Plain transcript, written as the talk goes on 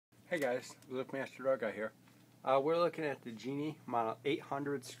Hey guys, Liftmaster Dog Guy here. We're looking at the Genie Model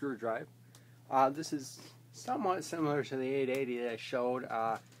 800 screw drive. This is somewhat similar to the 880 that I showed.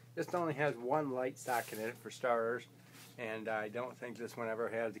 This only has one light socket in it for starters, and I don't think this one ever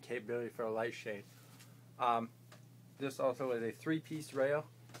had the capability for a light shade. This also is a 3-piece rail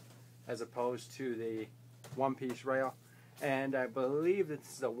as opposed to the 1-piece rail, and I believe that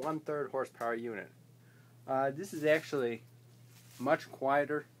this is a 1/3 horsepower unit. This is actually much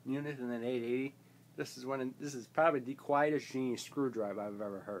quieter unit than an 880. This is probably the quietest Genie screwdriver I've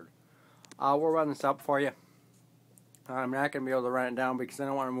ever heard. We'll run this up for you. I'm not going to be able to run it down because I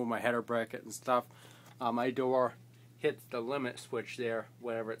don't want to move my header bracket and stuff. My door hits the limit switch there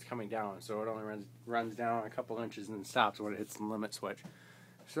whenever it's coming down, so it only runs down a couple inches and then stops when it hits the limit switch.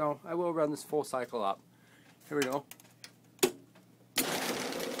 So I will run this full cycle up. Here we go.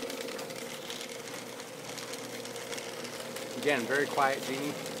 Again, very quiet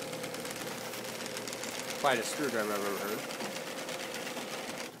Genie. Quietest screwdriver I've ever heard.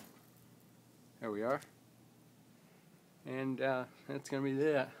 There we are. And that's going to be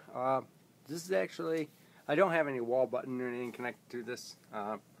that. This is actually, I don't have any wall button or anything connected to this.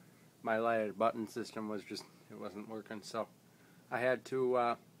 My lighted button system was just, it wasn't working, so I had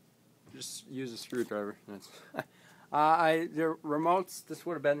to just use a screwdriver. The remotes, this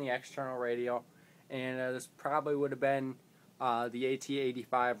would have been the external radio, and this probably would have been the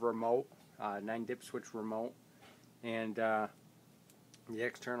AT85 remote, 9-dip switch remote, and the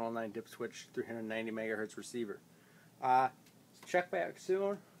external 9-dip switch 390 megahertz receiver. Check back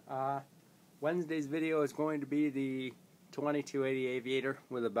soon. Wednesday's video is going to be the 2280 Aviator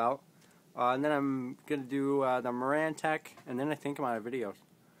with a belt, and then I'm going to do the Moran Tech, and then I think I'm out of videos.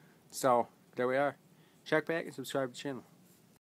 So there we are. Check back and subscribe to the channel.